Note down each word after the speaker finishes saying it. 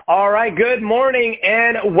All right, good morning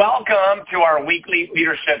and welcome to our weekly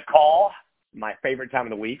leadership call. My favorite time of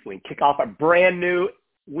the week. We kick off a brand new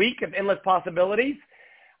week of endless possibilities.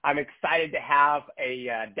 I'm excited to have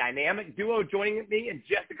a dynamic duo joining me in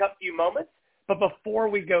just a few moments. But before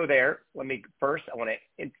we go there, I want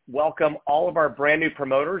to welcome all of our brand new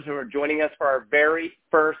promoters who are joining us for our very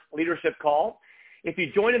first leadership call. If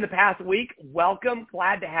you joined in the past week, welcome.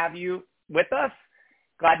 Glad to have you with us.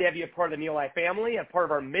 Glad to have you a part of the NeoLife family, a part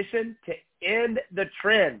of our mission to end the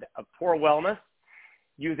trend of poor wellness,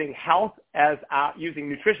 using using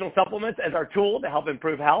nutritional supplements as our tool to help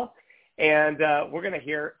improve health. And we're going to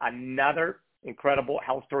hear another incredible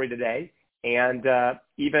health story today, and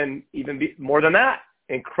even more than that,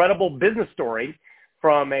 incredible business story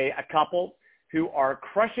from a couple who are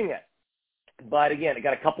crushing it. But again, I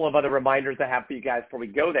got a couple of other reminders I have for you guys before we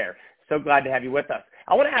go there. So glad to have you with us.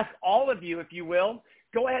 I want to ask all of you, if you will,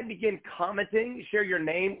 go ahead and begin commenting, share your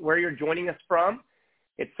name, where you're joining us from.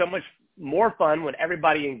 It's so much more fun when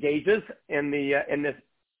everybody engages in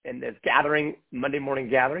this gathering, Monday morning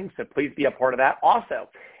gathering. So please be a part of that. Also,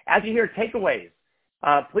 as you hear takeaways,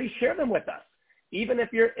 please share them with us. Even if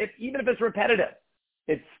it's repetitive,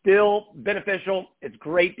 it's still beneficial. It's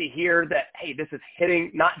great to hear that, hey, this is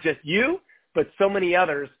hitting not just you, but so many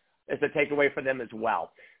others as a takeaway for them as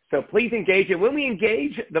well. So please engage. And when we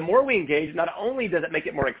engage, the more we engage, not only does it make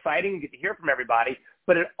it more exciting and get to hear from everybody,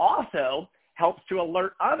 but it also helps to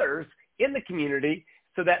alert others in the community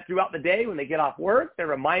so that throughout the day when they get off work, they're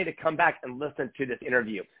reminded to come back and listen to this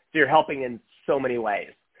interview. So you're helping in so many ways.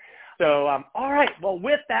 So, all right. Well,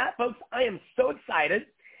 with that, folks, I am so excited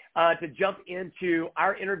to jump into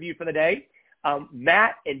our interview for the day.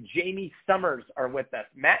 Matt and Jamie Summers are with us.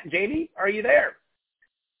 Matt and Jamie, are you there?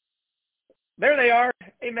 There they are.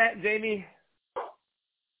 Hey, Matt and Jamie.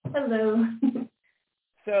 Hello.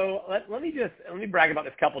 So let me brag about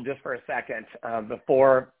this couple just for a second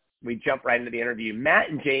before we jump right into the interview.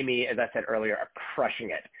 Matt and Jamie, as I said earlier, are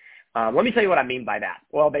crushing it. Let me tell you what I mean by that.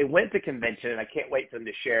 Well, they went to convention, and I can't wait for them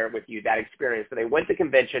to share with you that experience. So they went to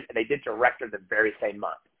convention, and they did director the very same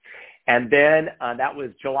month. And then that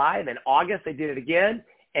was July. And then August, they did it again.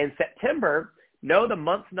 And September, no, the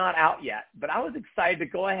month's not out yet. But I was excited to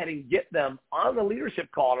go ahead and get them on the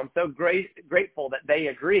leadership call. And I'm so grateful that they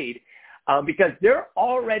agreed because they're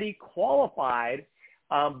already qualified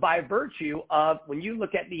by virtue of when you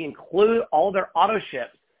look at the include all their auto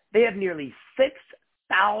ships, they have nearly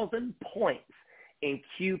 6,000 points in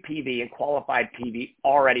QPV and qualified PV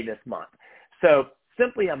already this month. So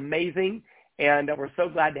simply amazing. And we're so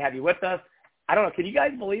glad to have you with us. I don't know. Can you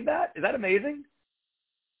guys believe that? Is that amazing?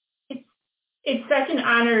 It's such an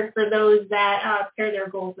honor for those that share their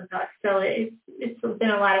goals with us. So it's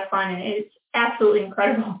been a lot of fun, and it's absolutely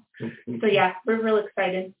incredible. So, yeah, we're real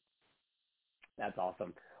excited. That's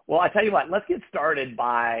awesome. Well, I tell you what, let's get started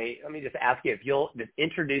by, let me just ask you if you'll just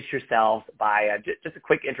introduce yourselves by just a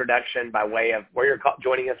quick introduction by way of where you're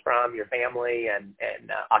joining us from, your family, and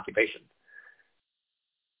occupation.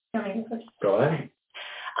 Go ahead.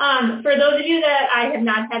 For those of you that I have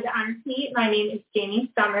not had the honor to meet, my name is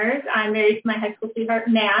Jamie Summers. I'm married to my high school sweetheart,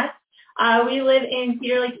 Matt. We live in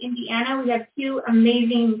Cedar Lake, Indiana. We have two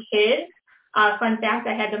amazing kids. Fun fact,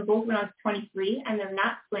 I had them both when I was 23, and they're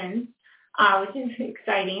not twins, which is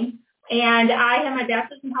exciting. And I have my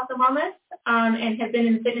bachelor's in health and wellness and have been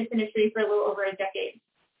in the fitness industry for a little over a decade.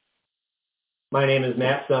 My name is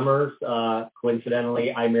Matt Summers.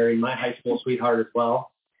 Coincidentally, I married my high school sweetheart as well.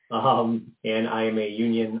 And I am a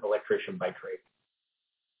union electrician by trade.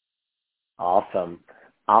 Awesome.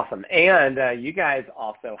 And you guys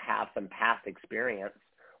also have some past experience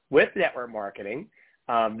with network marketing,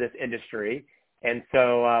 this industry. And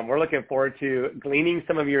so we're looking forward to gleaning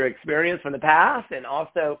some of your experience from the past. And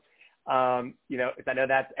also, I know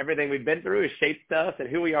that's everything we've been through has shaped us and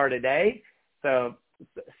who we are today. So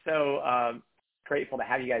grateful to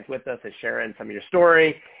have you guys with us and sharing some of your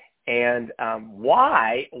story. And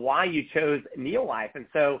why you chose NeoLife. And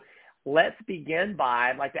so let's begin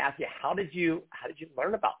by, I'd like to ask you, how did you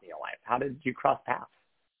learn about NeoLife? How did you cross paths?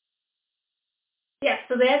 Yeah,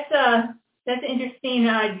 so that's an interesting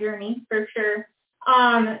journey for sure.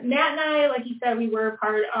 Matt and I, like you said, we were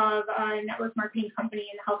part of a network marketing company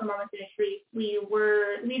in the health and wellness industry. We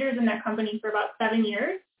were leaders in that company for about 7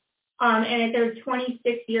 years. And at their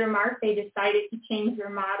 26-year mark, they decided to change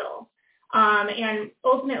their model. And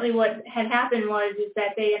ultimately what had happened is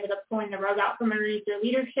that they ended up pulling the rug out from underneath their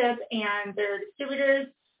leadership and their distributors,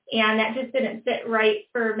 and that just didn't fit right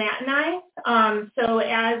for Matt and I. So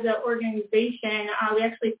as an organization, we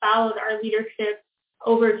actually followed our leadership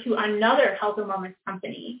over to another health and wellness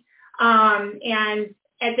company. And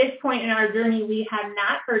at this point in our journey, we had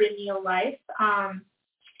not heard of NeoLife.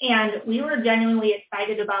 And we were genuinely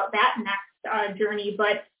excited about that next journey.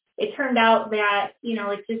 But it turned out that,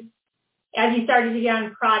 it just, as you started to get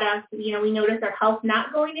on product, we noticed our health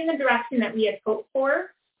not going in the direction that we had hoped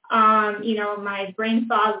for. My brain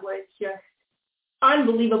fog was just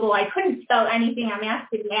unbelievable. I couldn't spell anything. I'm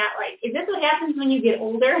asking Matt, is this what happens when you get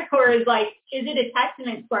older? Or is it a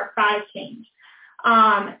testament to our product change?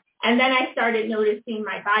 And then I started noticing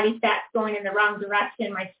my body fat's going in the wrong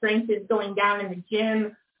direction. My strength is going down in the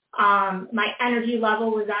gym. My energy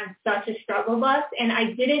level was on such a struggle bus, and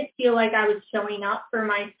I didn't feel like I was showing up for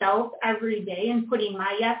myself every day and putting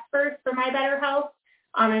my yes first for my better health.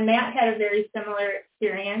 And Matt had a very similar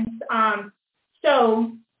experience.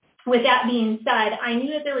 So with that being said, I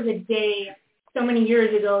knew that there was a day so many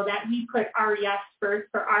years ago that we put our yes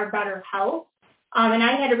first for our better health. And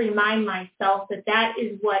I had to remind myself that that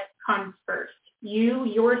is what comes first. You,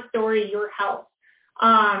 your story, your health.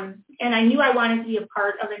 And I knew I wanted to be a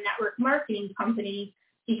part of a network marketing company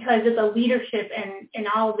because of the leadership and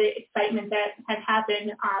all the excitement that has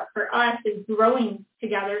happened for us is growing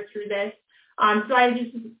together through this. So I was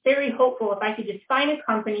just very hopeful if I could just find a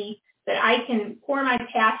company that I can pour my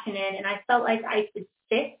passion in and I felt like I could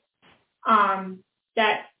fit,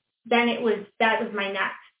 that was my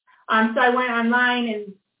next. So I went online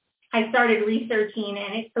and I started researching,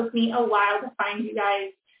 and it took me a while to find you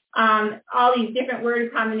guys. All these different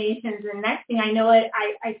word combinations, and next thing I know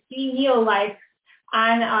I see NeoLife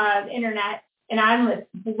on the internet, and I'm just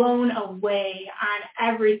blown away on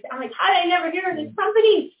everything. I'm like, how did I never hear of this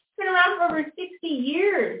company? It's been around for over 60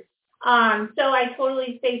 years. So I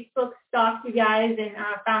totally Facebook stalked you guys and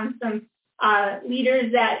found some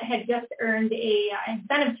leaders that had just earned a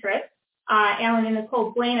incentive trip. Alan and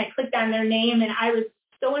Nicole Blaine, I clicked on their name, and I was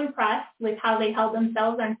so impressed with how they held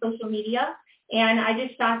themselves on social media. And I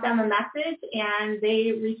just shot them a message, and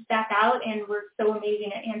they reached back out and were so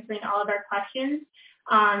amazing at answering all of our questions.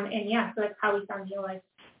 So that's how we found NeoLife.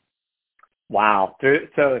 Wow.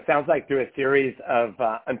 So it sounds like through a series of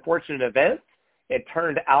unfortunate events, it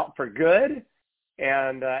turned out for good.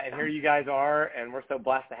 And here you guys are, and we're so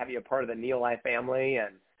blessed to have you a part of the NeoLife family.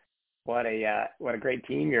 And what a great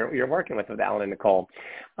team you're working with Alan and Nicole.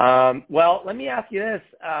 Well, let me ask you this: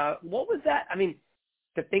 what was that? I mean,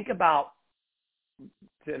 to think about.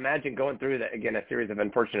 To imagine going through a series of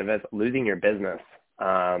unfortunate events, losing your business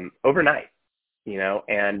overnight,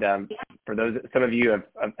 and for those, some of you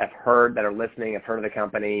have heard that are listening, have heard of the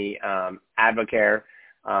company, Advocare.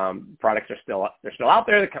 Products are still out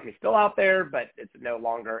there. The company's still out there, but it's no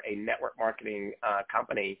longer a network marketing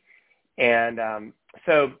company. And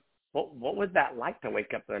so what was that like to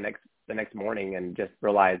wake up the next morning and just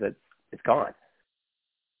realize it's gone?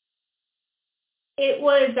 It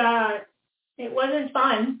wasn't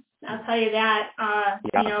fun, I'll tell you that.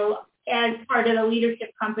 As part of the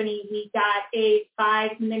leadership company, we got a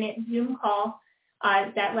 5-minute Zoom call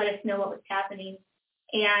that let us know what was happening.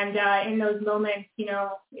 And in those moments,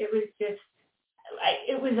 it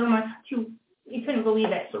was almost you couldn't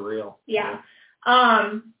believe it. Surreal. Yeah.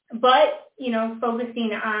 But,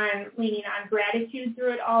 focusing on leaning on gratitude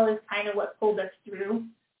through it all is kind of what pulled us through.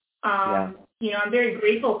 I'm very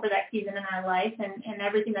grateful for that season in our life and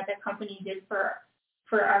everything that company did for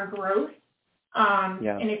our growth.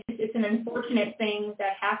 And it's an unfortunate thing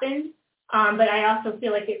that happened, but I also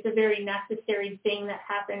feel like it's a very necessary thing that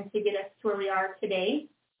happened to get us to where we are today.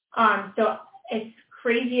 So as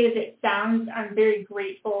crazy as it sounds, I'm very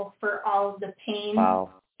grateful for all of the pain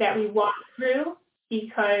that we walked through,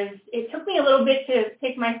 because it took me a little bit to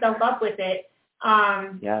pick myself up with it.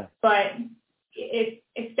 But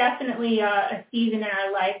it's definitely a season in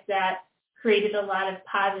our life that created a lot of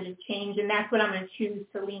positive change, and that's what I'm going to choose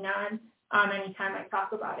to lean on anytime I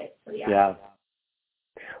talk about it. So yeah.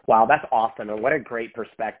 Wow, that's awesome, and what a great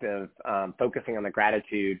perspective, focusing on the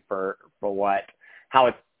gratitude for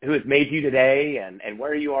who has made you today and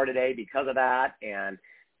where you are today because of that. And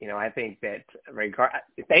I think that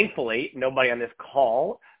thankfully nobody on this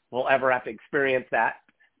call will ever have to experience that.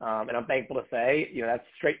 And I'm thankful to say, that's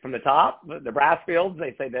straight from the top, the brass fields.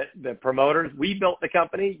 They say that the promoters, we built the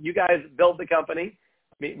company. You guys build the company.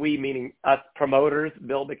 We, meaning us promoters,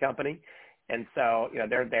 build the company. And so,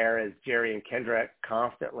 they're there, as Jerry and Kendra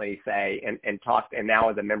constantly say and talk, and now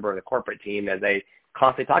as a member of the corporate team, as they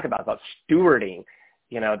constantly talk about stewarding,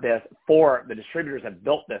 this for the distributors have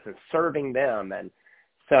built this and serving them. And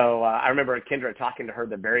so I remember Kendra talking to her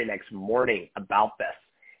the very next morning about this.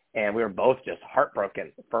 And we were both just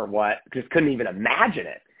heartbroken for just couldn't even imagine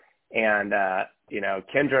it. And,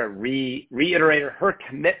 Kendra reiterated her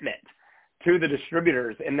commitment to the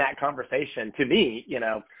distributors in that conversation, to me,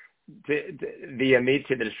 via me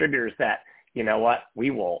to the distributors that, you know what,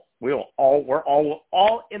 we're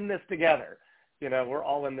all in this together. We're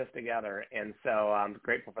all in this together. And so I'm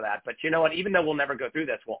grateful for that. But you know what, even though we'll never go through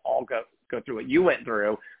this, we'll all go through what you went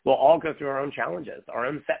through. We'll all go through our own challenges, our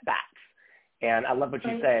own setbacks. And I love what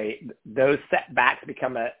you say. Those setbacks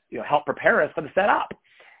become help prepare us for the setup,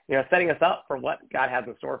 setting us up for what God has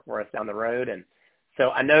in store for us down the road. And so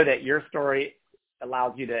I know that your story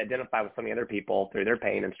allows you to identify with so many other people through their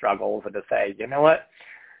pain and struggles, and to say, you know what,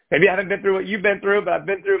 maybe I haven't been through what you've been through, but I've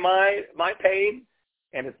been through my pain,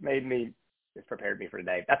 and it's prepared me for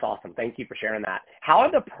today. That's awesome. Thank you for sharing that. How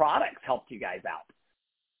have the products helped you guys out?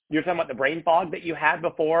 You're talking about the brain fog that you had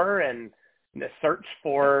before and the search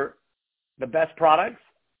for the best products.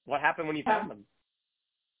 What happened when you found them?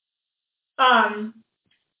 I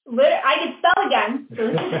could spell again, so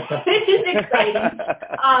this is exciting.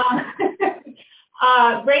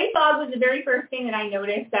 Brain fog was the very first thing that I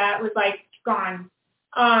noticed that was gone.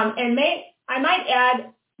 And I might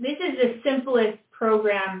add, this is the simplest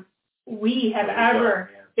program we have ever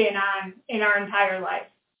been on in our entire life,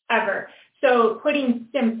 ever. So putting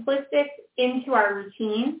simplistic into our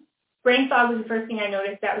routine, brain fog was the first thing I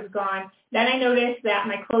noticed that was gone. Then I noticed that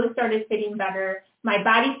my clothes started fitting better. My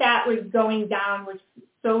body fat was going down, which was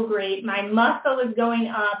so great. My muscle was going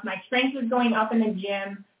up. My strength was going up in the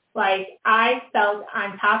gym. I felt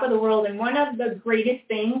on top of the world. And one of the greatest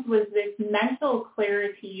things was this mental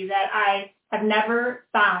clarity that I have never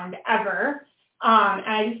found ever. And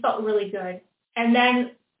I just felt really good. And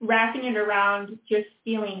then wrapping it around just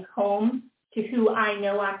feeling home to who I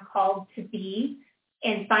know I'm called to be,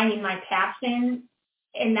 and finding my passion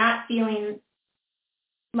and not feeling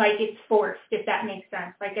like it's forced, if that makes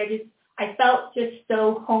sense. I felt just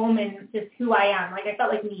so home and just who I am. I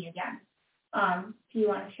felt like me again. Do you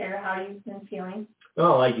want to share how you've been feeling?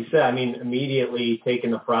 Oh, like you said, immediately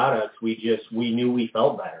taking the products, we knew we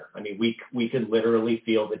felt better. We could literally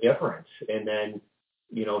feel the difference. And then,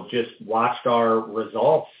 just watched our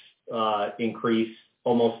results increase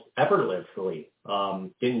almost effortlessly.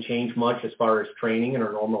 Didn't change much as far as training and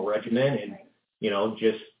our normal regimen, and,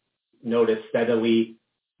 just noticed steadily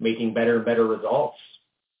making better and better results,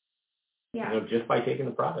 just by taking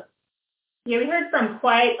the product. Yeah, we heard from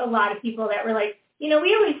quite a lot of people that were like, we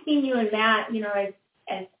always seen you and Matt,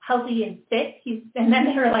 as healthy and fit. And then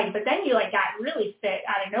they were like, but then you got really fit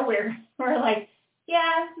out of nowhere. We're like,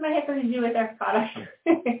 yeah, it might have something to do with our product.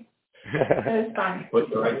 It was fun. Put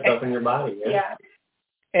the right stuff in your body. Yeah.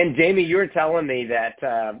 And Jamie, you were telling me that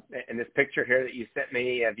in this picture here that you sent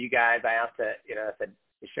me of you guys, I asked I said,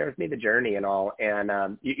 share with me the journey and all.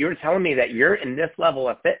 And you were telling me that you're in this level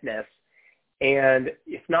of fitness, and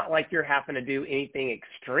it's not like you're having to do anything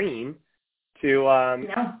extreme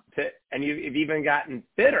and you've even gotten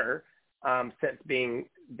fitter since being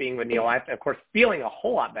with NeoLife. Of course, feeling a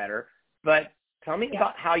whole lot better. But tell me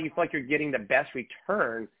about how you feel like you're getting the best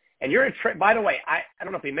return. And you're by the way, I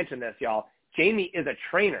don't know if we mentioned this, y'all. Jamie is a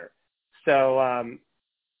trainer. So,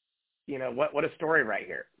 what a story right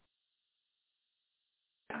here.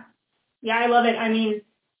 Yeah, I love it. I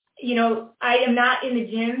am not in the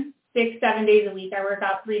gym 6-7 days a week. I work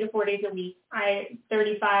out 3 to 4 days a week.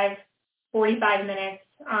 35, 45 minutes.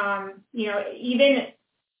 Even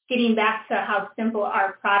getting back to how simple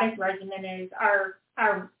our product regimen is, our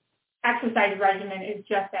exercise regimen is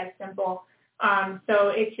just as simple. So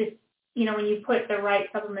it's just, when you put the right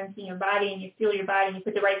supplements in your body and you feel your body and you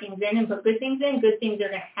put the right things in and put good things in, good things are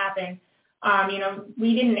going to happen.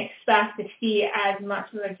 We didn't expect to see as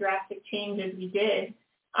much of a drastic change as we did.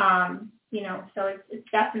 So it's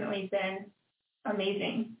definitely been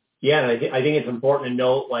amazing. Yeah, and I think it's important to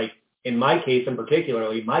note, in my case in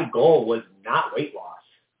particular, my goal was not weight loss.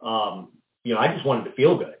 I just wanted to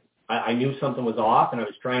feel good. I knew something was off, and I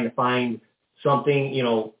was trying to find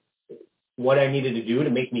something, what I needed to do to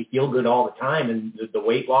make me feel good all the time. And the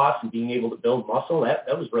weight loss and being able to build muscle, that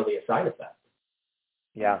was really a side effect.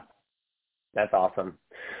 Yeah, that's awesome.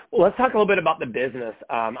 Well, let's talk a little bit about the business.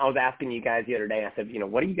 I was asking you guys the other day, I said,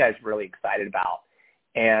 what are you guys really excited about?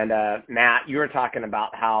 And Matt, you were talking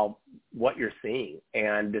about what you're seeing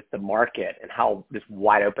and just the market and how just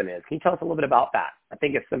wide open it is. Can you tell us a little bit about that? I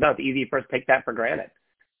think it's sometimes easy for us to take that for granted.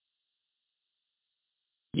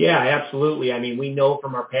 Yeah, absolutely. We know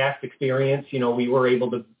from our past experience, we were able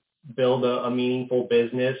to build a meaningful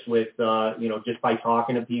business with, just by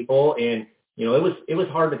talking to people. And, it was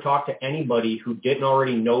hard to talk to anybody who didn't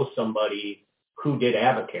already know somebody who did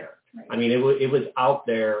Avocare. Right. It was out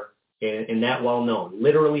there and that well known.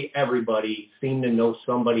 Literally everybody seemed to know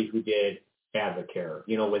somebody who did Avocare.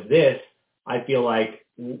 With this, I feel like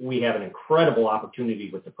we have an incredible opportunity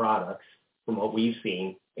with the products from what we've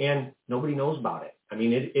seen, and nobody knows about it. I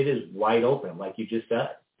mean, it is wide open, like you just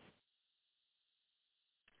said.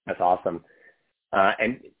 That's awesome.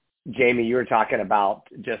 And Jamie, you were talking about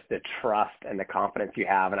just the trust and the confidence you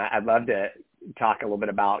have. And I'd love to talk a little bit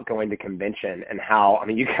about going to convention and how, I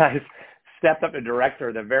mean, you guys stepped up to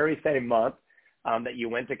director the very same month that you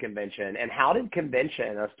went to convention. And how did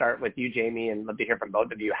convention, I'll start with you, Jamie, and love to hear from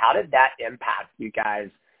both of you. How did that impact you guys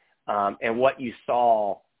and what you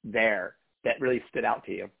saw there that really stood out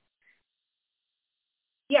to you?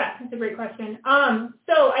 Yeah, that's a great question.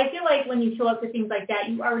 So I feel like when you show up to things like that,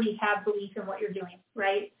 you already have belief in what you're doing,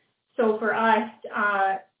 right? So for us,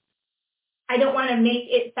 I don't want to make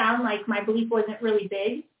it sound like my belief wasn't really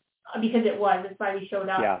big because it was. That's why we showed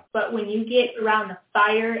up. Yeah. But when you get around the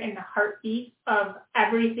fire and the heartbeat of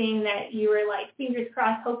everything that you were like, fingers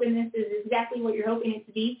crossed, hoping this is exactly what you're hoping it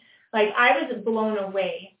to be, like I was blown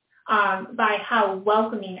away by how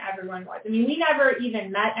welcoming everyone was. I mean, we never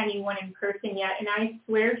even met anyone in person yet, and I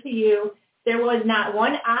swear to you, there was not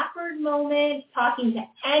one awkward moment talking to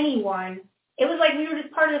anyone. It was like we were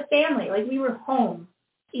just part of the family, like we were home,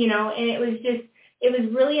 you know, and it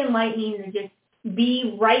was really enlightening to just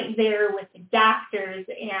be right there with the doctors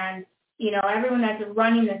and, you know, everyone that's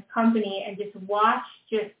running this company and just watch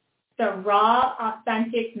just the raw,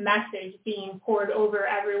 authentic message being poured over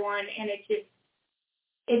everyone, and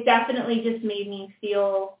it definitely just made me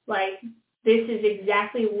feel like this is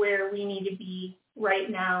exactly where we need to be right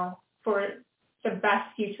now for the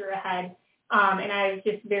best future ahead. And I was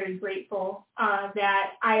just very grateful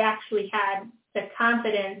that I actually had the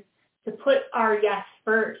confidence to put our yes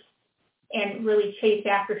first and really chase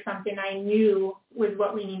after something I knew was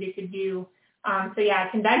what we needed to do. So yeah,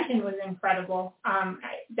 convention was incredible.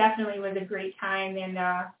 It definitely was a great time, and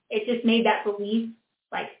it just made that belief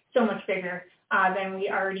like so much bigger than we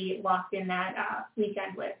already walked in that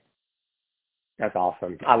weekend with. That's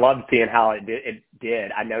awesome. I loved seeing how it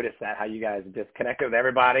did. I noticed that, how you guys just connected with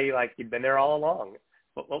everybody like you've been there all along.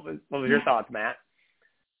 What was your thoughts, Matt?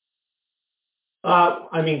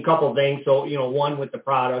 I mean, a couple of things. So, you know, one with the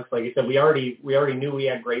products, like I said, we already knew we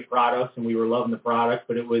had great products and we were loving the products,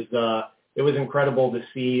 but it was incredible to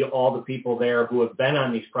see all the people there who have been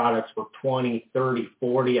on these products for 20, 30,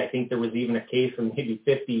 40. I think there was even a case of maybe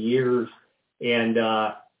 50 years. And,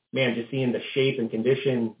 man, just seeing the shape and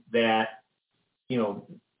condition that, you know,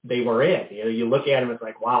 they were in. You know, you look at them, it's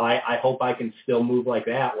like, wow, I hope I can still move like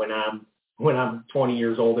that when I'm 20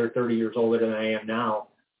 years older, 30 years older than I am now.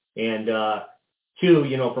 And, two,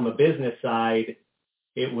 you know, from a business side,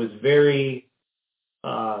 it was very,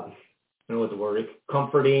 I don't know what the word is,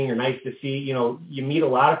 comforting or nice to see. You know, you meet a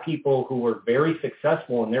lot of people who were very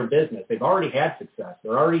successful in their business. They've already had success.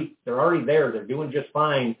 They're already there. They're doing just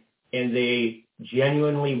fine. And they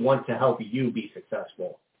genuinely want to help you be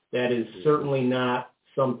successful. That is certainly not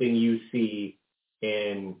something you see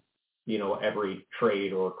in, you know, every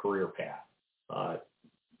trade or career path.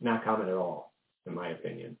 Not common at all, in my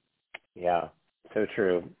opinion. Yeah, so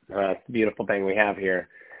true. It's a beautiful thing we have here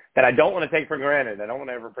that I don't want to take for granted. I don't want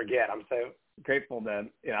to ever forget. I'm so grateful to,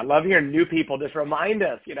 you know, I love hearing new people just remind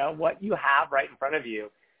us, you know, what you have right in front of you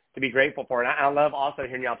to be grateful for. And I love also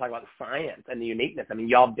hearing y'all talk about the science and the uniqueness. I mean,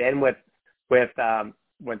 y'all been with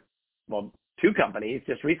two companies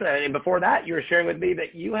just recently. And before that, you were sharing with me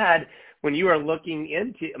that you had, when you were looking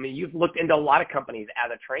into, I mean, you've looked into a lot of companies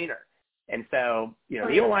as a trainer. And so, you know,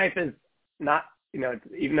 NeoLife is not, you know,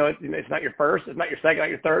 even though it's not your first, it's not your second, not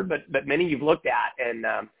your third, but many you've looked at, and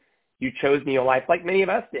you chose NeoLife like many of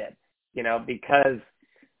us did, you know, because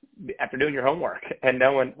after doing your homework and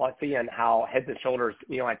knowing, seeing how heads and shoulders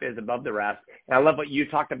NeoLife is above the rest. And I love what you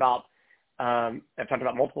talked about. I've talked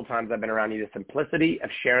about multiple times I've been around you, the simplicity of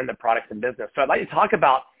sharing the products and business. So I'd like to talk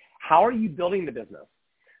about, how are you building the business?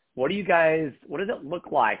 What does it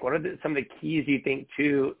look like? What are some of the keys you think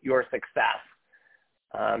to your success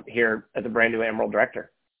here as a brand new Emerald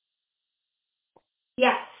director?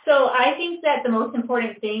 Yeah, so I think that the most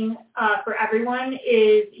important thing for everyone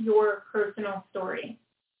is your personal story.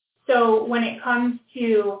 So when it comes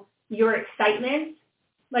to your excitement,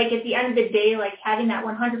 like at the end of the day, like having that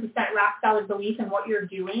 100% rock solid belief in what you're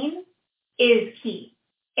doing is key.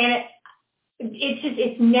 And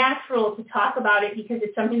it's natural to talk about it because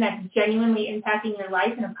it's something that's genuinely impacting your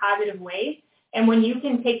life in a positive way. And when you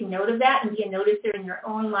can take note of that and be a noticer in your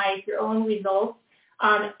own life, your own results,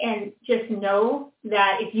 and just know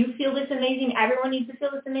that if you feel this amazing, everyone needs to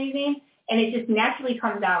feel this amazing, and it just naturally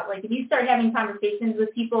comes out. Like if you start having conversations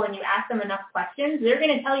with people and you ask them enough questions, they're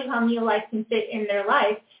going to tell you how NeoLife can fit in their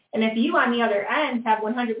life. And if you, on the other end, have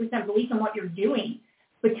 100% belief in what you're doing,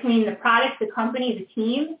 between the product, the company, the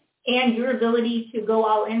team, and your ability to go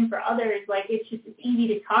all in for others. Like, it's easy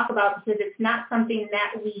to talk about because it's not something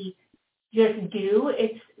that we just do.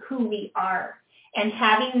 It's who we are. And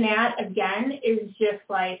having that, again, is just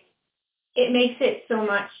like, it makes it so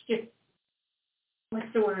much just,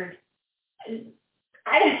 what's the word?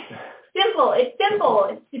 Simple. It's simple.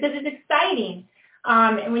 It's because it's exciting.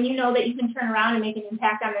 And when you know that you can turn around and make an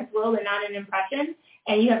impact on this world and not an impression,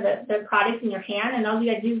 and you have the product in your hand, and all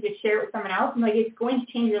you got to do is just share it with someone else, and like, it's going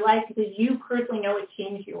to change your life because you personally know it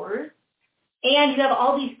changed yours. And you have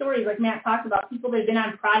all these stories, like Matt talked about, people that have been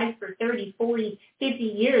on products for 30, 40, 50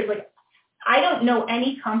 years. Like, I don't know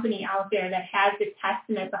any company out there that has the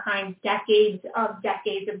testament behind decades of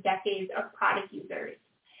product users.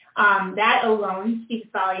 That alone speaks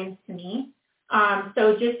volumes to me.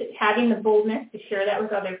 So just having the boldness to share that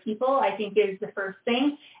with other people, I think, is the first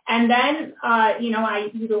thing. And then, I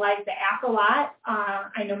utilize the app a lot.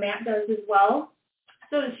 I know Matt does as well.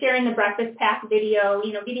 So sharing the breakfast pack video,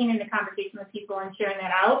 getting into conversation with people and sharing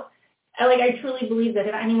that out. I truly believe that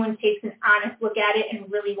if anyone takes an honest look at it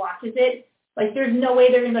and really watches it, there's no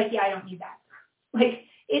way they're going to be like, yeah, I don't need that.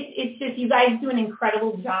 It's just, you guys do an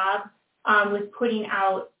incredible job with putting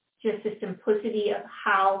out just the simplicity of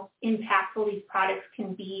how impactful these products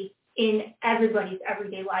can be in everybody's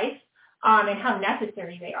everyday life, and how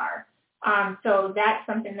necessary they are. So that's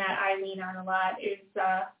something that I lean on a lot, is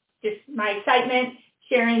just my excitement,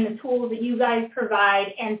 sharing the tools that you guys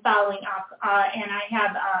provide, and following up. And I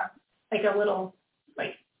have a little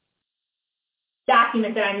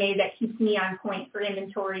document that I made that keeps me on point for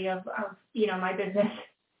inventory of my business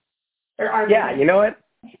or our business. Yeah, you know what?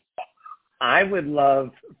 I would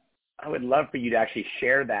love for you to actually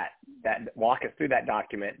share that walk us through that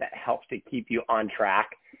document that helps to keep you on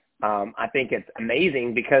track. I think it's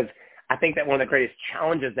amazing, because I think that one of the greatest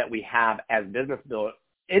challenges that we have as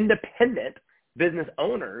independent business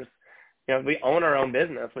owners, we own our own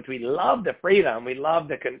business, which we love the freedom, we love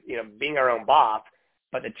the being our own boss,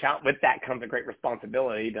 but with that comes a great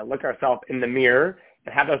responsibility to look ourselves in the mirror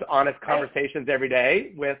and have those honest conversations every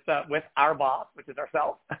day with our boss, which is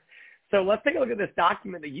ourselves. So let's take a look at this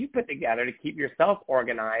document that you put together to keep yourself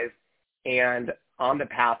organized and on the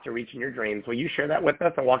path to reaching your dreams. Will you share that with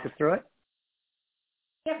us and walk us through it?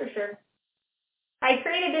 Yeah, for sure. I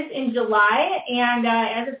created this in July, and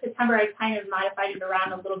as of September, I kind of modified it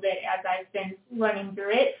around a little bit as I've been running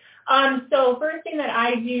through it. So first thing that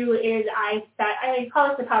I do is I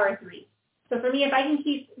call it the power of 3. So for me, if I can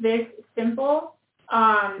keep this simple,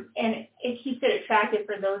 and it keeps it attractive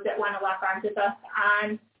for those that want to lock arms with us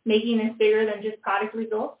on making this bigger than just product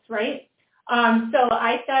results, right? So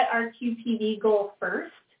I set our QPV goal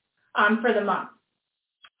first for the month.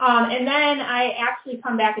 And then I actually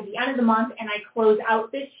come back at the end of the month and I close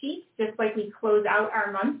out this sheet, just like we close out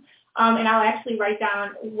our month. And I'll actually write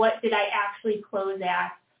down what did I actually close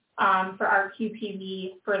at for our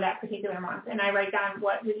QPV for that particular month. And I write down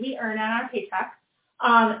what did we earn on our paycheck.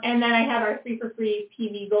 And then I have our 3 for free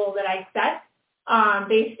PV goal that I set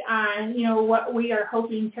based on, what we are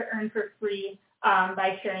hoping to earn for free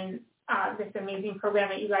by sharing this amazing program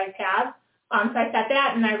that you guys have. So I set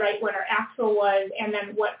that, and I write what our actual was, and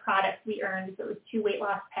then what products we earned, if it was 2 weight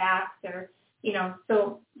loss packs, or,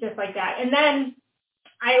 so just like that. And then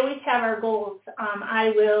I always have our goals.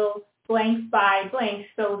 I will blank by blank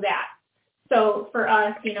so that. So for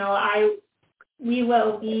us, we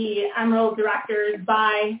will be Emerald directors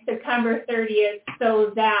by September 30th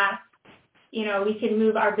so that, we can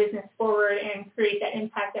move our business forward and create that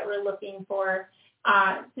impact that we're looking for,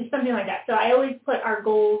 just something like that. So I always put our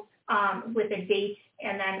goals with a date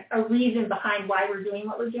and then a reason behind why we're doing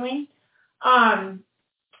what we're doing.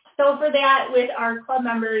 So for that, with our club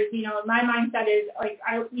members, my mindset is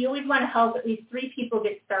we always want to help at least 3 people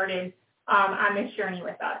get started on this journey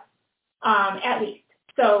with us, at least.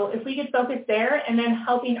 So if we could focus there, and then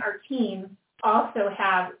helping our team also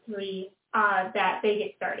have 3 that they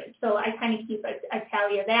get started. So I kind of keep a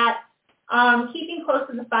tally of that. Keeping close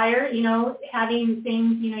to the fire, having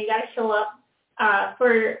things, you got to show up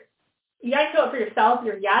for yourself,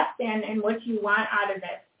 your yes, and what you want out of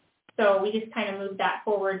this. So we just kind of move that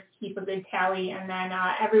forward, keep a good tally, and then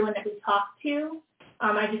everyone that we talk to,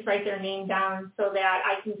 I just write their name down so that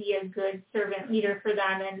I can be a good servant leader for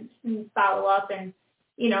them and follow up. And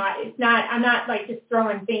I'm not just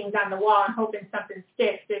throwing things on the wall and hoping something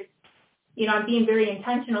sticks. It's I'm being very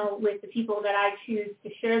intentional with the people that I choose to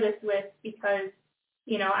share this with, because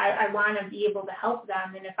I want to be able to help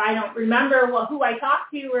them. And if I don't remember who I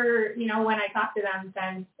talked to, or, when I talk to them,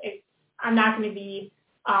 then I'm not going to be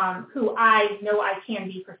who I know I can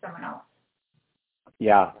be for someone else.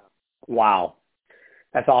 Yeah. Wow.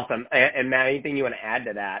 That's awesome. And Matt, anything you want to add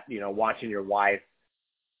to that? Watching your wife,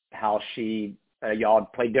 how she, y'all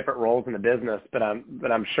play different roles in the business, but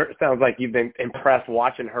I'm sure it sounds like you've been impressed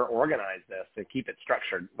watching her organize this and keep it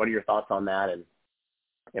structured. What are your thoughts on that? And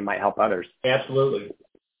it might help others. Absolutely.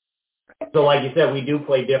 So like you said, we do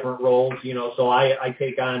play different roles, so I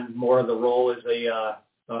take on more of the role as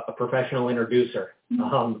a professional introducer.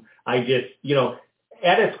 I just,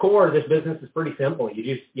 at its core, this business is pretty simple.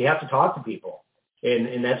 You have to talk to people,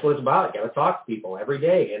 and that's what it's about. You got to talk to people every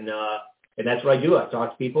day, and that's what I do. I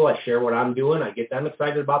talk to people. I share what I'm doing. I get them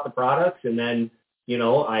excited about the products, and then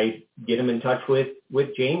I get them in touch with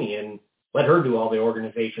Jamie and let her do all the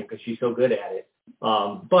organization because she's so good at it.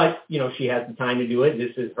 But she has the time to do it.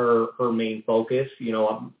 This is her main focus.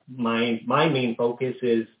 My main focus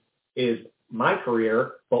is my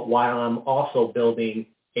career, but while I'm also building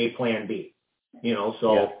a plan B.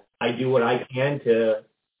 So yeah. I do what I can to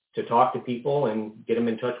talk to people and get them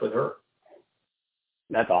in touch with her.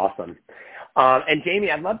 That's awesome. And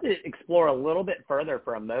Jamie, I'd love to explore a little bit further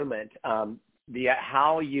for a moment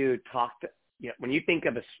how you talk to, when you think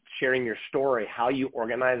of sharing your story, how you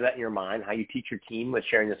organize that in your mind, how you teach your team with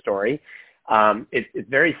sharing the story. It's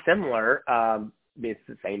very similar. It's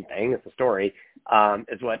the same thing. It's a story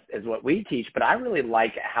is what we teach. But I really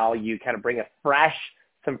like how you kind of bring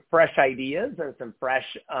some fresh ideas and some fresh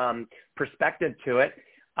perspective to it.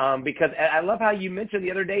 Because I love how you mentioned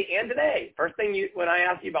the other day and today. First thing when I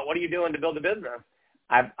asked you about what are you doing to build a business,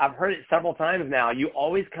 I've heard it several times now. You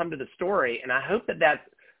always come to the story, and I hope that that's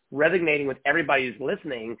resonating with everybody who's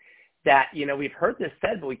listening. That we've heard this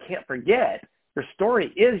said, but we can't forget your story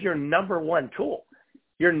is your number one tool.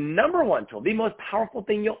 Your number one tool, the most powerful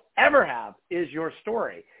thing you'll ever have, is your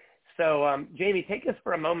story. So, Jamie, take us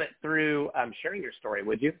for a moment through sharing your story,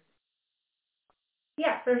 would you?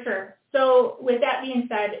 Yeah, for sure. So with that being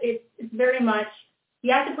said, it's very much,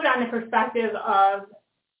 you have to put on the perspective of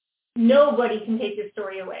nobody can take your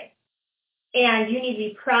story away. And you need to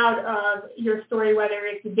be proud of your story, whether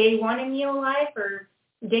it's day one in NeoLife or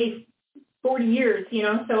day 40 years,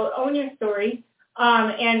 so own your story.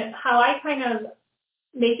 And how I kind of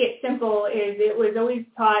make it simple is it was always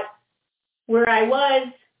taught where I was,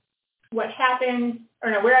 what happened,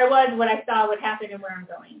 where I was, what I saw, what happened, and where I'm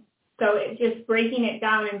going. So it's just breaking it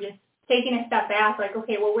down and just taking a step back, like,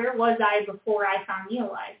 okay, well, where was I before I found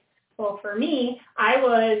NeoLife? Well, for me, I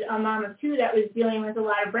was a mom of two that was dealing with a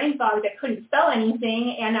lot of brain fog that couldn't spell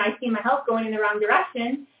anything, and I see my health going in the wrong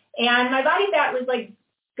direction, and my body fat was like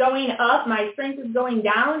going up, my strength was going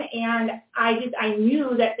down, and I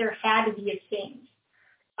knew that there had to be a change.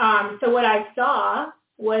 So what I saw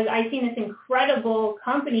was I seen this incredible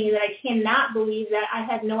company that I cannot believe that I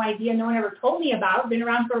had no idea, no one ever told me about, been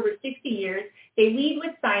around for over 60 years. They lead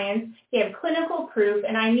with science, they have clinical proof,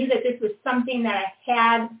 and I knew that this was something that I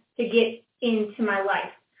had to get into my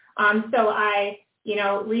life. So I,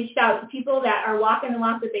 reached out to people that are walking the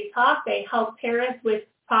walk that they talk. They help pair us with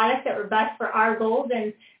products that were best for our goals.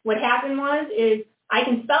 And what happened is I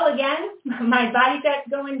can spell again. My body fat's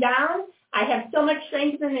going down. I have so much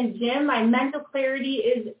strength in the gym. My mental clarity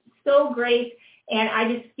is so great. And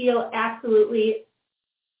I just feel absolutely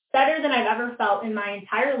better than I've ever felt in my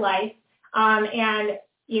entire life. And,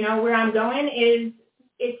 where I'm going is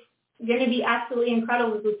it's going to be absolutely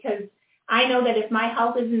incredible because I know that if my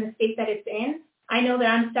health is in the state that it's in, I know that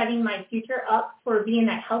I'm setting my future up for being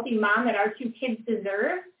that healthy mom that our two kids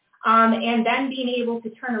deserve, and then being able to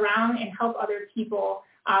turn around and help other people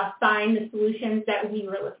find the solutions that we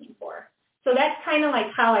were looking for. So that's kind of like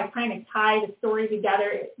how I kind of tie the story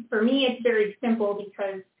together. For me, it's very simple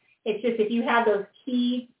because it's just if you have those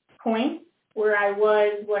key points where I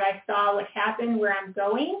was, what I saw, what happened, where I'm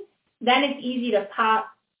going, then it's easy to pop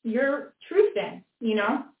your truth in,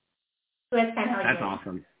 So that's kind of how I do it. That's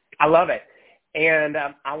awesome. I love it. And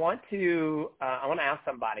I want to ask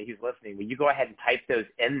somebody who's listening, will you go ahead and type those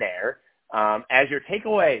in there as your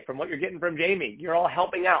takeaway from what you're getting from Jamie? You're all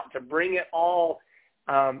helping out to bring it all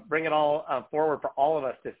forward for all of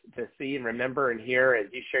us to see and remember and hear as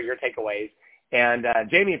you share your takeaways. And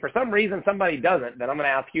Jamie, if for some reason somebody doesn't, then I'm going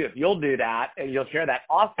to ask you if you'll do that and you'll share that.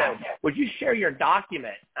 Also, would you share your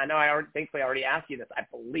document? I know I thankfully already asked you this, I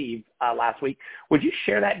believe, last week. Would you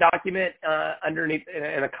share that document underneath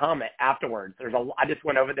in a comment afterwards? I just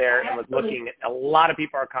went over there and was looking. A lot of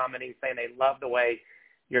people are commenting saying they love the way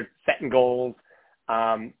you're setting goals.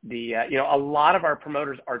 A lot of our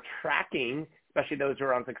promoters are tracking, especially those who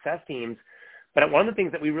are on success teams. But one of the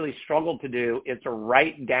things that we really struggled to do is to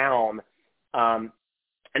write down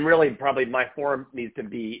and really probably my form needs to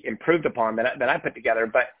be improved upon that I put together.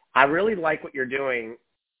 But I really like what you're doing,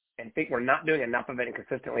 and think we're not doing enough of it and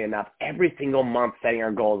consistently enough every single month, setting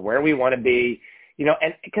our goals, where we want to be,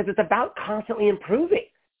 and because it's about constantly improving.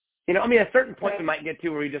 I mean, at a certain point we might get to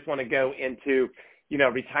where we just want to go into,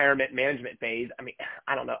 retirement management phase. I mean,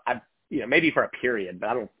 I don't know. Maybe for a period,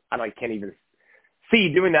 but I can't even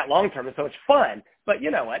see doing that long term. And so it's fun, but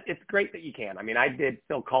you know what? It's great that you can. I mean, I did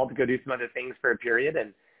feel called to go do some other things for a period.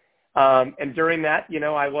 And during that,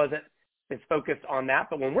 I wasn't as focused on that,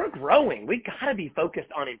 but when we're growing, we got to be focused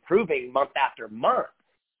on improving month after month.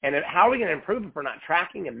 And how are we going to improve if we're not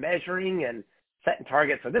tracking and measuring and setting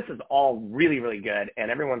targets? So this is all really, really good, and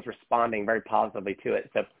everyone's responding very positively to it.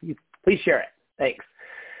 So please share it. Thanks.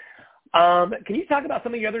 Can you talk about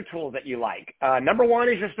some of the other tools that you like? Number one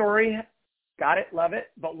is your story. Got it. Love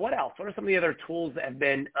it. But what else? What are some of the other tools that have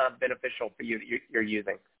been beneficial for you that you're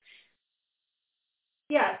using?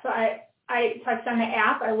 Yeah, so I touched on the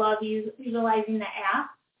app. I love utilizing the app.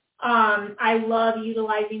 I love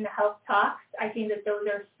utilizing the health talks. I think that those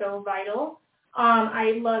are so vital.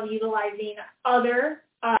 I love utilizing other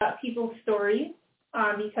people's stories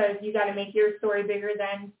because you got to make your story bigger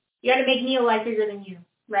than, you got to make NeoLife bigger than you,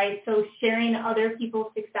 right? So sharing other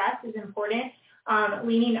people's success is important.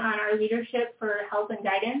 Leaning on our leadership for help and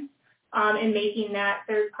guidance and making that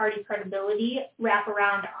third-party credibility wrap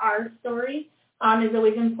around our story is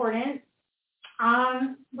always important.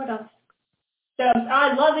 What else? So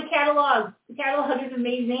I love the catalog. The catalog is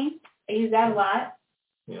amazing. I use that a lot.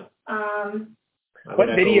 Yeah. What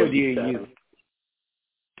video do you use?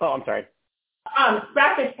 Oh, I'm sorry.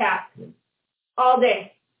 Breakfast pack. All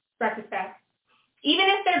day. Breakfast pack. Even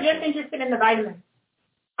if they're just interested in the vitamins.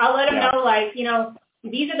 I'll let them know,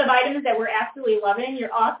 these are the vitamins that we're absolutely loving.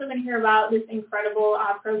 You're also going to hear about this incredible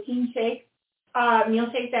protein shake, meal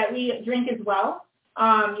shake that we drink as well.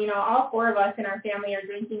 All four of us in our family are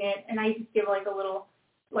drinking it, and I just give little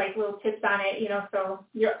tips on it, so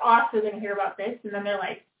you're also going to hear about this, and then they're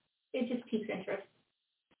like, it just piques interest.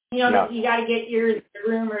 You got to get ears in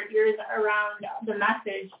the room or ears around the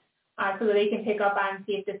message so that they can pick up on and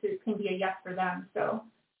see if this can be a yes for them. So,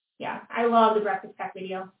 yeah, I love the breakfast pack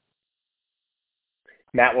video.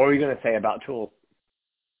 Matt, what were you going to say about tools?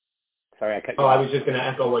 Sorry, I cut you off. I was just going to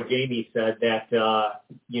echo what Jamie said, that,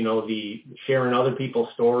 the sharing other people's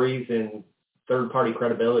stories and third-party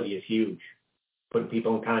credibility is huge. Putting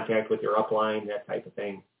people in contact with your upline, that type of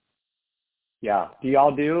thing. Yeah. Do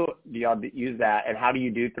y'all use that? And how do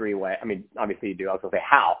you do three-way? I mean, obviously you do. I was going to say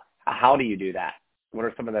how. How do you do that? What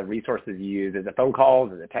are some of the resources you use? Is it phone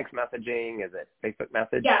calls? Is it text messaging? Is it Facebook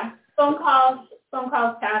message? Yeah, phone calls,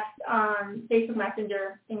 text, Facebook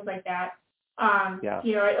Messenger, things like that. I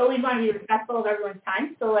always want to be respectful of everyone's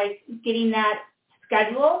time. So getting that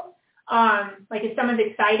schedule, if someone's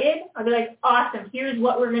excited, I'll be like, awesome, here's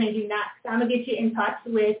what we're going to do next. I'm going to get you in touch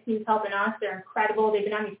with who's helping us. They're incredible. They've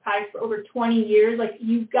been on these products for over 20 years.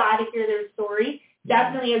 You've got to hear their story.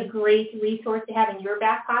 Definitely a great resource to have in your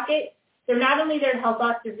back pocket. They're not only there to help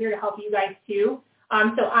us, they're here to help you guys too.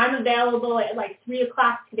 So I'm available at 3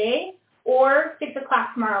 o'clock today or 6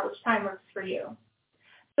 o'clock tomorrow, which time works for you.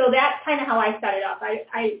 So that's kind of how I set it up.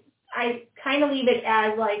 I kind of leave it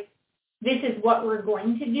as this is what we're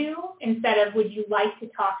going to do instead of would you like to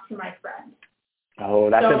talk to my friend. Oh,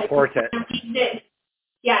 that's important. It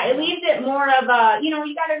leaves it more of a,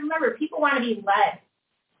 you got to remember, people want to be led.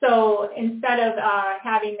 So instead of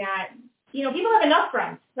having that, people have enough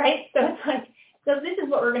friends, right? So it's so this is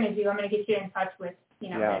what we're going to do. I'm going to get you in touch with, this.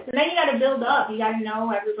 And then you got to build up. You got to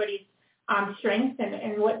know everybody's strengths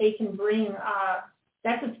and what they can bring.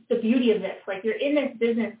 That's the beauty of this. You're in this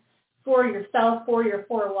business for yourself, for your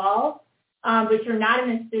four walls, but you're not in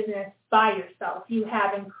this business by yourself. You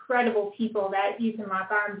have incredible people that you can lock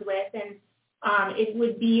arms with, and it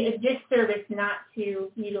would be a disservice not to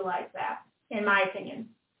utilize that, in my opinion.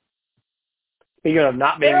 Speaking of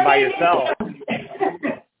not being by yourself,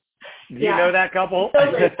 do you know that couple?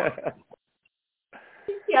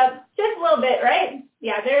 Yeah, just a little bit, right?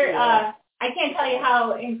 Yeah, they're. I can't tell you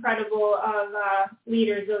how incredible of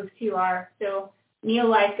leaders those two are. So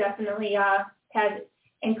NeoLife definitely has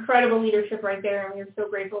incredible leadership right there, and we're so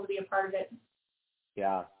grateful to be a part of it.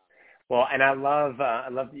 Yeah. Well, and I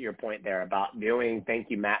love your point there about doing, thank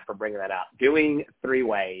you, Matt, for bringing that up, doing three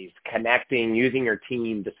ways, connecting, using your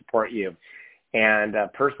team to support you. And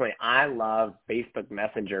personally, I love Facebook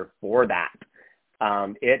Messenger for that.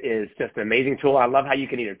 It is just an amazing tool. I love how you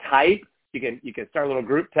can either type, you can start a little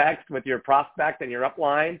group text with your prospect and your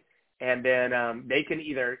upline, and then they can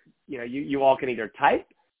either, you all can either type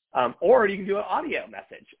or you can do an audio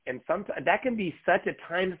message. And sometimes that can be such a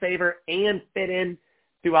time saver and fit in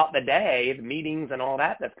throughout the day, the meetings and all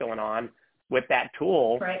that's going on with that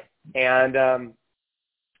tool. Right. And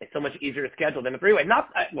It's so much easier to schedule than a three-way.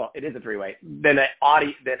 Well, it is a three-way, than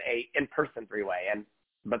a in-person three-way.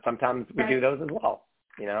 But sometimes we do those as well.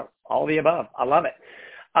 All of the above. I love it.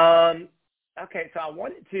 Okay, so I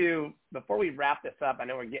wanted to, before we wrap this up, I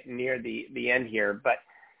know we're getting near the end here, but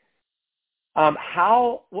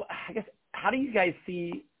how do you guys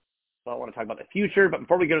see, well, I want to talk about the future, but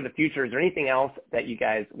before we go to the future, is there anything else that you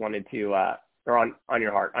guys wanted to, or on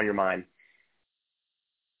your heart, on your mind?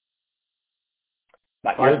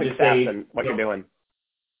 About your success and what you're doing.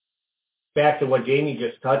 Back to what Jamie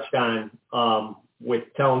just touched on, with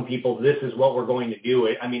telling people this is what we're going to do.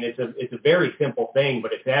 It's a very simple thing,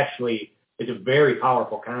 but it's a very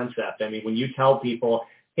powerful concept. I mean, when you tell people,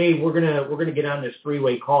 hey, we're gonna get on this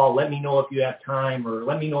three-way call, let me know if you have time, or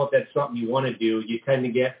let me know if that's something you want to do, you tend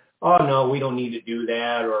to get, oh no, we don't need to do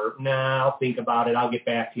that, or nah, I'll think about it, I'll get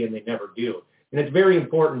back to you, and they never do. And it's very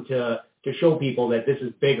important to show people that this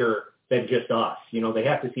is bigger than just us. They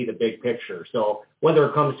have to see the big picture. So whether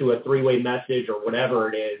it comes to a three-way message or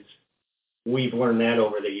whatever it is, we've learned that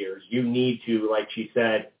over the years. You need to, like she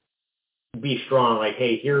said, be strong. Like,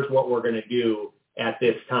 hey, here's what we're going to do at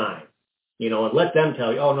this time. And let them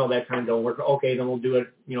tell you, oh no, that time don't work. Okay, then we'll do it.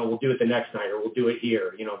 We'll do it the next night, or we'll do it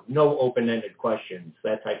here. No open-ended questions.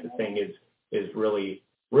 That type of thing is really,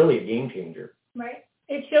 really a game changer. Right.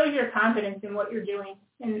 It shows your confidence in what you're doing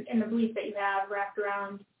and the belief that you have wrapped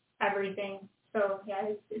around everything. So yeah,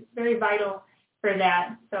 it's very vital for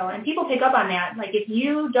that. So, and people pick up on that. Like, if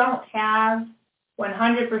you don't have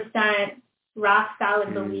 100% rock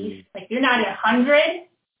solid belief, like you're not at 100,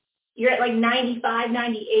 you're at like 95,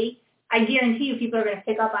 98, I guarantee you people are going to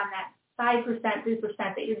pick up on that 5%, 3%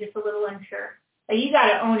 that you're just a little unsure. Like, you got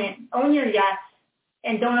to own it. Own your yes,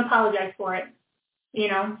 and don't apologize for it.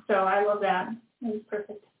 So I love that. It was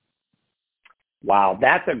perfect. Wow,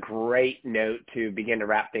 that's a great note to begin to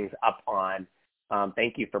wrap things up on.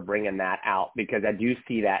 Thank you for bringing that out, because I do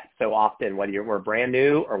see that so often, whether we're brand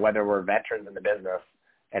new or whether we're veterans in the business.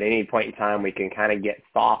 At any point in time, we can kind of get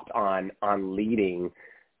soft on leading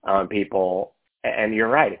people. And you're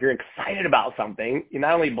right. If you're excited about something, you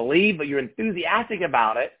not only believe, but you're enthusiastic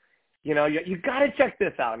about it. You got to check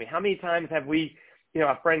this out. I mean, how many times have we,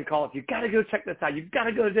 a friend call us, you got to go check this out. You've got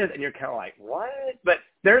to go to this. And you're kind of like, what? But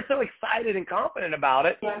they're so excited and confident about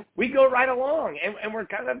it. Yeah. We go right along, and we're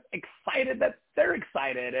kind of excited that they're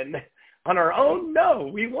excited. And on our own, no,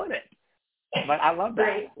 we want it. But I love that.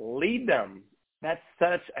 Right. Lead them. That's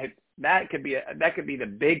that could be the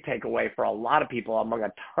big takeaway for a lot of people, among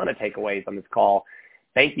a ton of takeaways on this call.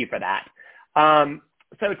 Thank you for that.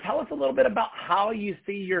 So tell us a little bit about how you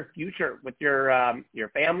see your future with your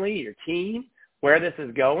family, your team, where this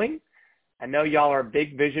is going. I know y'all are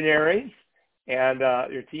big visionaries, and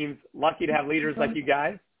your team's lucky to have leaders like you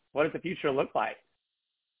guys. What does the future look like?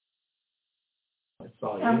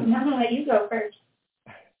 I'm going to let you go first.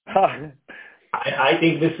 I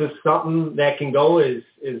think this is something that can go as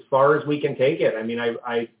far as we can take it. I mean, I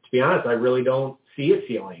to be honest, I really don't see a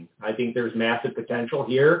ceiling. I think there's massive potential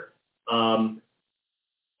here. And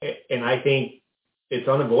I think it's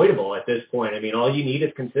unavoidable at this point. I mean, all you need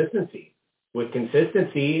is consistency. With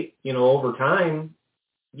consistency, over time,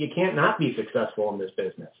 you can't not be successful in this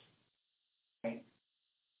business. Right.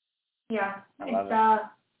 Yeah.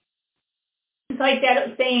 It's like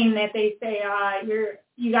that saying that they say,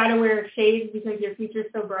 you got to wear shades because your future's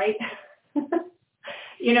so bright.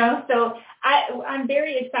 So I'm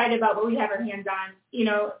very excited about what we have our hands on.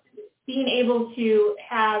 Being able to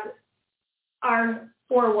have our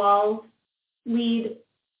four walls lead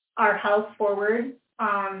our house forward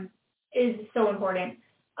is so important.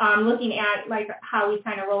 Looking at like how we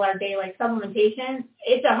kind of roll our day, like supplementation,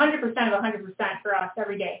 it's 100% of 100% for us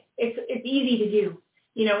every day. It's easy to do.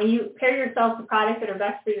 When you pair yourself to products that are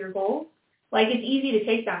best for your goals, like it's easy to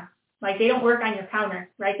take them. Like they don't work on your counter,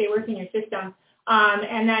 right? They work in your system.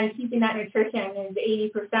 And then keeping that nutrition is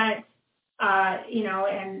 80%,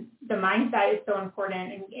 and the mindset is so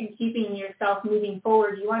important, and keeping yourself moving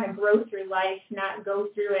forward. You want to grow through life, not go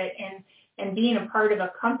through it, and being a part of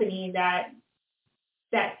a company that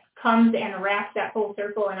comes and wraps that full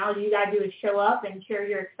circle, and all you got to do is show up and share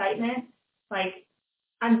your excitement. Like,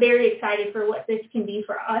 I'm very excited for what this can be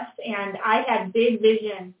for us, and I had big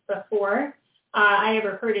visions before I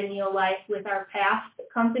ever heard of NeoLife with our past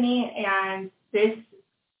company, and this,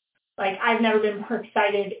 like, I've never been more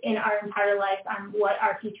excited in our entire life on what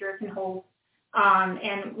our future can hold.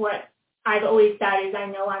 And what I've always said is I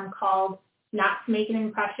know I'm called not to make an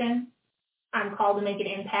impression. I'm called to make an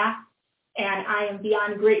impact. And I am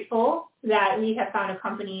beyond grateful that we have found a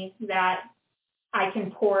company that I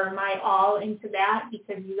can pour my all into that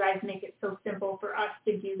because you guys make it so simple for us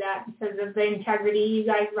to do that because of the integrity you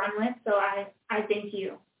guys run with. So I thank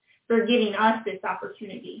you for giving us this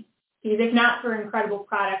opportunity. Because if not for incredible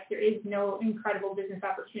products, there is no incredible business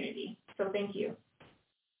opportunity. So thank you.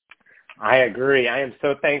 I agree. I am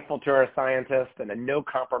so thankful to our scientists and a no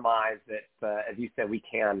compromise that, as you said,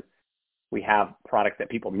 we have products that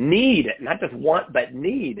people need, not just want, but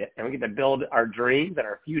need. And we get to build our dreams and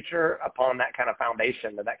our future upon that kind of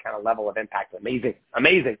foundation, that kind of level of impact. Amazing.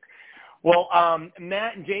 Amazing. Well,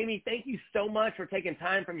 Matt and Jamie, thank you so much for taking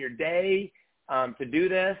time from your day to do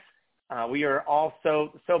this. We are all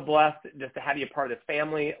so blessed just to have you a part of this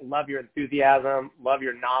family. Love your enthusiasm, love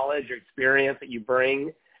your knowledge, your experience that you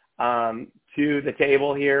bring to the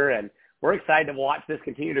table here. And we're excited to watch this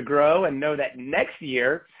continue to grow and know that next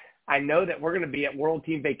year, I know that we're going to be at World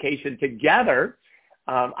Team Vacation together.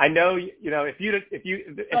 I know, if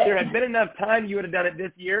there had been enough time, you would have done it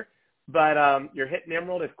this year, but you're hitting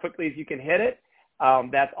Emerald as quickly as you can hit it.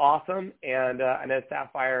 That's awesome. And I know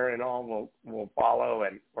Sapphire and all will follow,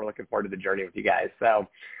 and we're looking forward to the journey with you guys. So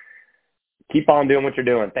keep on doing what you're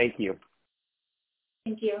doing. Thank you.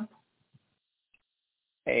 Thank you.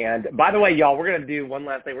 And by the way, y'all, we're going to do one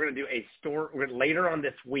last thing. We're going to do a story later on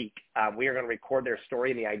this week. We are going to record their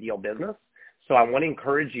story in the Ideal Business. So I want to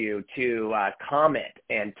encourage you to comment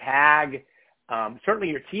and tag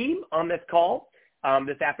certainly your team on this call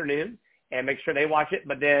this afternoon and make sure they watch it.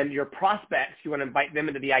 But then your prospects, you want to invite them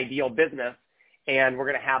into the Ideal Business, and we're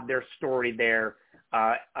going to have their story there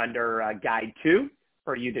under Guide 2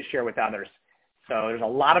 for you to share with others. So there's a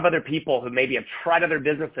lot of other people who maybe have tried other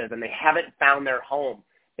businesses and they haven't found their home.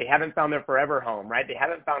 They haven't found their forever home, right? They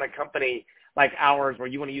haven't found a company like ours where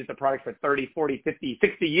you want to use the product for 30, 40, 50,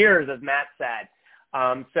 60 years, as Matt said.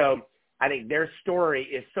 So I think their story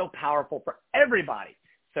is so powerful for everybody.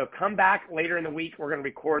 So come back later in the week. We're going to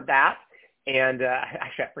record that. And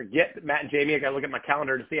actually, I forget, Matt and Jamie, I got to look at my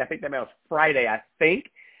calendar to see. I think that was Friday, I think.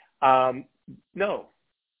 No.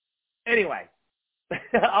 Anyway,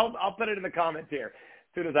 I'll put it in the comments here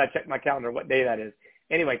as soon as I check my calendar what day that is.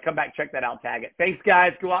 Anyway, come back, check that out, tag it. Thanks,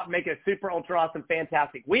 guys. Go out and make it a super, ultra awesome,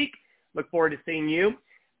 fantastic week. Look forward to seeing you.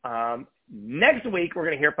 Next week, we're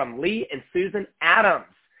going to hear from Lee and Susan Adams.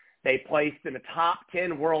 They placed in the top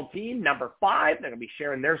 10 world team, number 5. They're going to be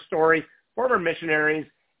sharing their story, former missionaries.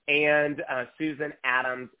 And Susan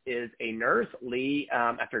Adams is a nurse. Lee,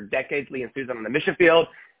 after decades, Lee and Susan on the mission field.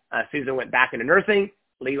 Susan went back into nursing.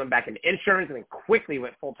 Lee went back into insurance and then quickly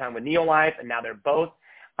went full-time with NeoLife. And now they're both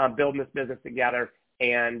building this business together.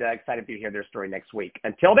 And excited for you to hear their story next week.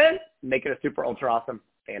 Until then, make it a super, ultra awesome,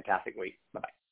 fantastic week. Bye-bye.